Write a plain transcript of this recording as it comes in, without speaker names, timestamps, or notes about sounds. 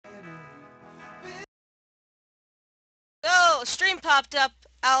screen popped up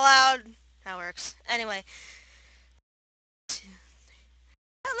out loud. That works. Anyway.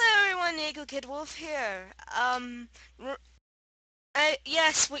 Hello everyone, Eagle Kid Wolf here.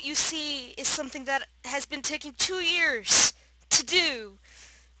 Yes, what you see is something that has been taking 2 years to do.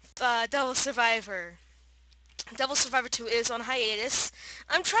 Devil Survivor. Devil Survivor 2 is on hiatus.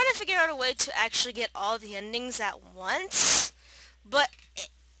 I'm trying to figure out a way to actually get all the endings at once, but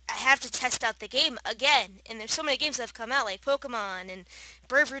I have to test out the game again, and there's so many games that have come out, like Pokemon and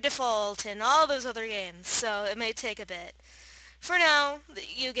Bravery Default and all those other games, so it may take a bit. For now,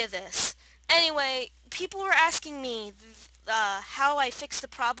 you get this. Anyway, people were asking me how I fixed the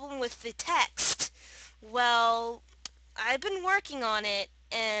problem with the text. Well, I've been working on it,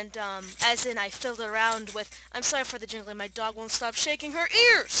 and as in I filled around with, I'm sorry for the jingling, my dog won't stop shaking her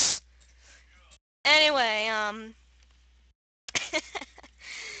ears! Anyway,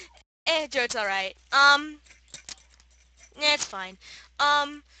 joke's alright. Yeah, it's fine.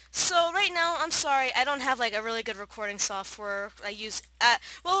 Um, so right now, I'm sorry, I don't have like a really good recording software I use.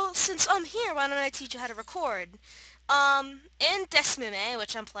 Well, since I'm here, why don't I teach you how to record? In DeSmuMe,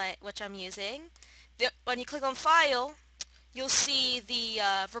 which I'm using, when you click on File, you'll see the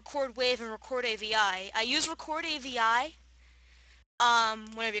Record Wave and Record AVI. I use Record AVI.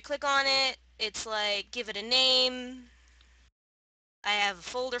 Whenever you click on it, it's like give it a name. I have a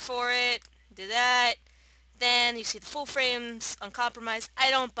folder for it. Do that. Then you see the full frames, uncompromised.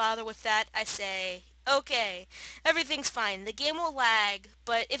 I don't bother with that. I say, okay, everything's fine. The game will lag,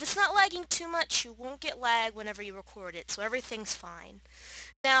 but if it's not lagging too much, you won't get lag whenever you record it, so everything's fine.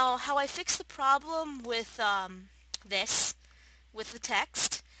 Now, how I fix the problem with with the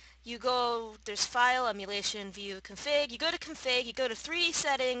text, you go, there's File, Emulation, View, Config. You go to Config, you go to 3D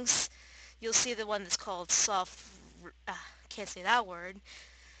Settings. You'll see the one that's called can't say that word.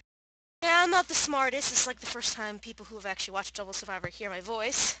 Yeah, I'm not the smartest. It's like the first time people who have actually watched Devil Survivor hear my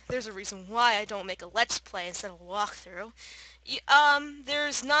voice. There's a reason why I don't make a Let's Play instead of a walkthrough.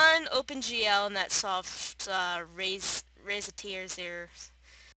 There's non-OpenGL in that soft raise a tears there.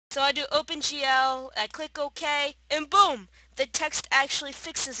 So I do OpenGL, I click OK, and boom! The text actually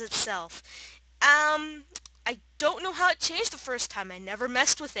fixes itself. I don't know how it changed the first time. I never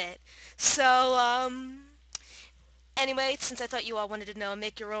messed with it. So, anyway, since I thought you all wanted to know,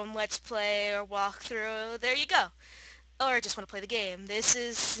 make your own Let's Play or walkthrough, there you go. Or just want to play the game. This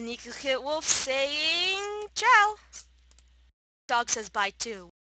is Sneaky Kit Wolf saying ciao. Dog says bye too.